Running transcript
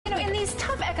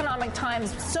economic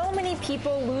times, so many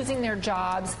people losing their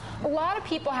jobs, a lot of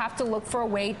people have to look for a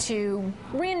way to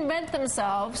reinvent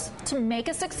themselves to make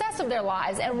a success of their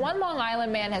lives. And one Long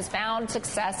Island man has found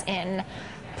success in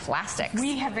plastics.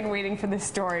 We have been waiting for this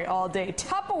story all day.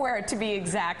 Tupperware, to be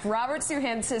exact. Robert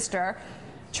Suhan's sister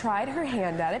tried her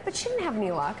hand at it, but she didn't have any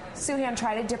luck. Suhan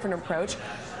tried a different approach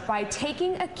by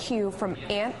taking a cue from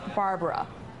Aunt Barbara.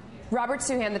 Robert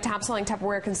Suhan, the top-selling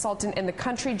Tupperware consultant in the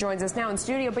country, joins us now in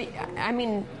studio. But, I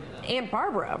mean, Aunt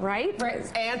Barbara, right?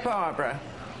 Right. Aunt Barbara.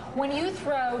 When you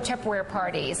throw Tupperware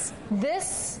parties,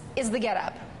 this is the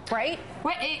get-up, right?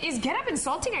 What, is get-up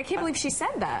insulting? I can't believe she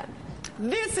said that.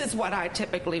 This is what I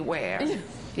typically wear.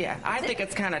 Yeah, I think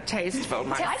it's kind of tasteful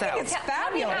myself. I think it's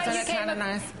fabulous. Isn't it kind of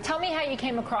nice? Tell me how you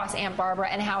came across Aunt Barbara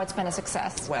and how it's been a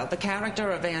success. Well, the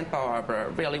character of Aunt Barbara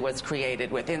really was created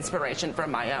with inspiration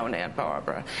from my own Aunt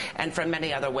Barbara and from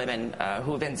many other women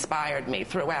who've inspired me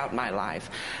throughout my life.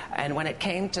 And when it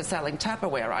came to selling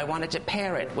Tupperware, I wanted to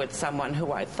pair it with someone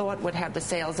who I thought would have the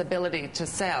sales ability to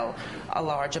sell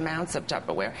large amounts of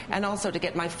Tupperware and also to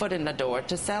get my foot in the door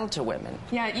to sell to women.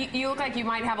 Yeah, you look like you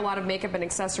might have a lot of makeup and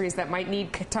accessories that might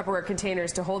need Tupperware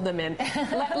containers to hold them in.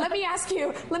 Let me ask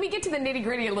you, let me get to the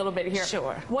nitty-gritty a little bit here.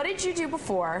 Sure. What did you do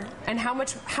before, and how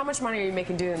much money are you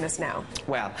making doing this now?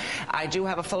 Well, I do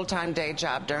have a full-time day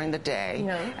job during the day,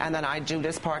 and then I do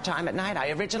this part-time at night.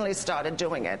 I originally started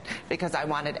doing it because I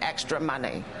wanted extra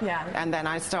money. Yeah. And then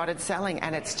I started selling,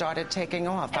 and it started taking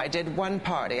off. I did one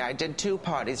party, I did 2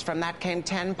 parties. From that came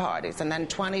 10 parties, and then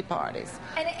 20 parties.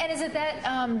 And is it that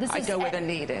I go where the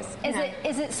need is.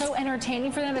 Is it so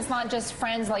entertaining for them? It's not just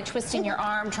friends like twisting your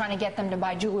arm trying to get them to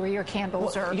buy jewelry or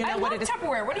candles or... You know I what love it is?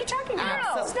 Tupperware. What are you talking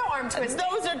about? There's no arm twisting.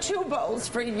 Those are 2 bowls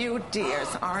for you, dears.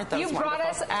 Aren't those You brought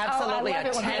us... Absolutely. I love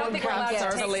it when I don't think we're allowed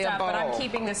to taste stuff, but I'm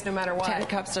keeping this no matter what. 10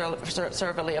 cups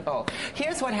Cervelia bowl.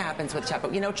 Here's what happens with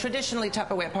Tupperware. You know, traditionally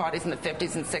Tupperware parties in the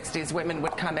 50s and 60s, women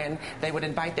would come in, they would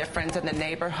invite their friends in the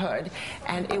neighborhood,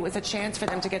 and it was a chance for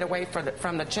them to get away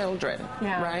from the children,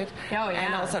 right? Oh, yeah.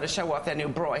 And also to show off their new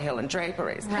Broyhill and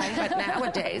draperies. Right. But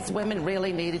nowadays, women really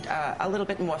need a little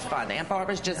bit more fun. Aunt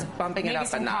Barbara's just bumping it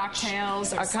up a notch.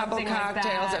 Cocktails or a couple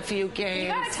cocktails, a few games. You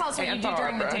gotta tell us what you do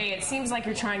during the day. It seems like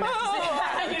you're trying not to say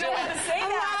that. You don't want to say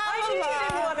that. I knew you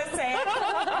didn't want to say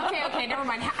it. Okay, never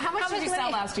mind. How much did you sell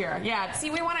last year? Yeah, see,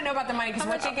 we want to know about the money because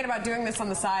we're thinking about doing this on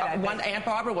the side. One Aunt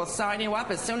Barbara will sign you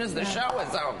up as soon as the show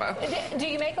is over. Do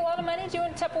you make a lot of money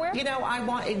doing Tupperware? You know,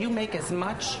 you make as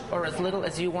much or as little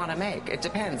as you want to make. It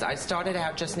depends. I started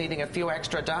out just needing a few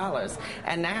extra dollars,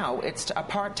 and now it's a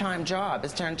part-time job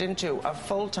has turned into a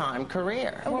full-time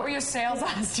career. What were your sales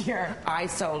last year? I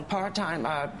sold part-time,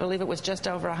 I believe it was just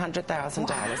over $100,000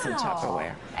 in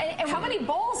Tupperware. And how many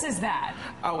bowls is that?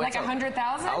 Oh, like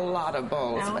 100,000? A lot of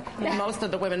bowls. No. Most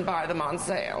of the women buy them on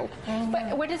sale.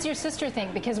 But what does your sister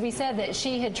think? Because we said that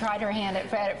she had tried her hand at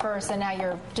it first, and now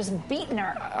you're just beating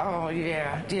her. Oh,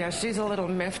 yeah. Yeah, she's a little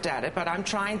miffed at it, but I'm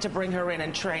trying to bring her in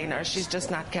and train her. She's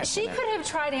just not catching She could have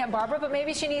tried Aunt Barbara, but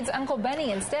maybe she needs Uncle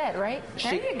Benny instead, right?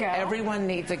 There you go. Everyone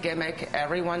needs a gimmick.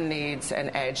 Everyone needs an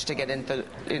edge to get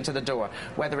into the door.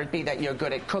 Whether it be that you're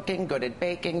good at cooking, good at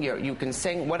baking, you can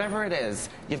sing, whatever it is,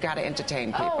 you've got to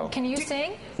entertain people. Oh, can you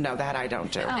sing? No, that I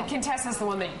don't do. Contessa's the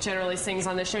one that generally sings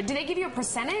on this show. Do they give you a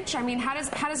percentage? I mean, how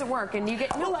does it work? And you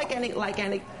get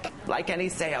like any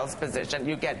sales position,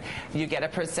 you get a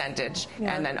percentage,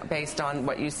 and then based on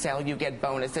what you sell, you get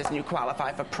bonuses, and you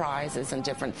qualify for prizes and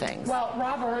different things. Well,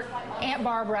 Robert, Aunt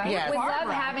Barbara, we love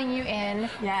having you in.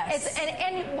 Yes.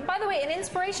 And by the way, an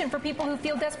inspiration for people who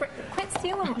feel desperate. Quit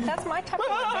stealing. That's my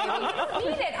Tupperware, baby. You don't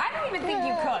need it. I don't even think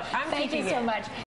you cook. Thank you so much.